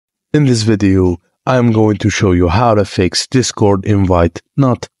In this video, I am going to show you how to fix Discord invite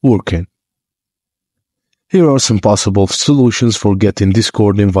not working. Here are some possible solutions for getting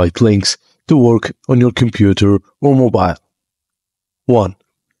Discord invite links to work on your computer or mobile. 1.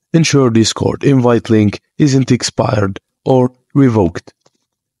 Ensure Discord invite link isn't expired or revoked.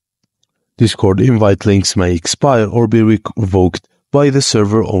 Discord invite links may expire or be revoked by the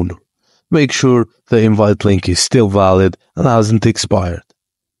server owner. Make sure the invite link is still valid and hasn't expired.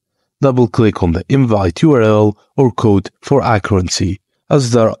 Double-click on the invite URL or code for accuracy,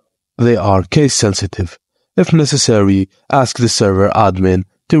 as they are case-sensitive. If necessary, ask the server admin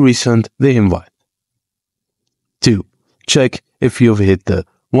to resend the invite. 2. Check if you've hit the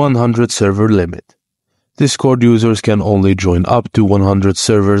 100 server limit. Discord users can only join up to 100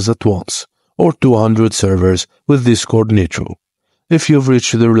 servers at once, or 200 servers with Discord Nitro. If you've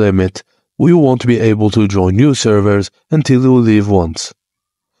reached the limit, you won't be able to join new servers until you leave once.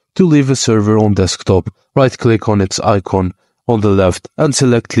 To leave a server on desktop, right-click on its icon on the left and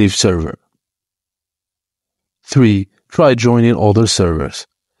select Leave Server. 3. Try joining other servers.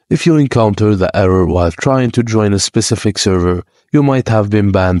 If you encounter the error while trying to join a specific server, you might have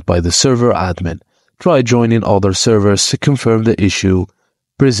been banned by the server admin. Try joining other servers to confirm the issue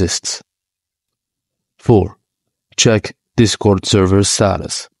persists. 4. Check Discord server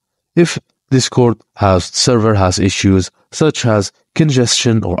status. If Discord server has issues such as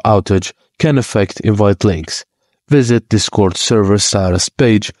congestion or outage can affect invite links, visit Discord server status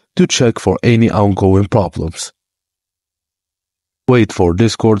page to check for any ongoing problems. Wait for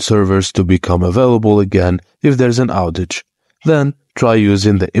Discord servers to become available again if there's an outage. Then try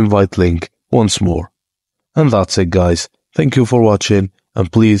using the invite link once more. And that's it, guys. Thank you for watching, and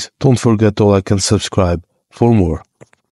please don't forget to like and subscribe for more.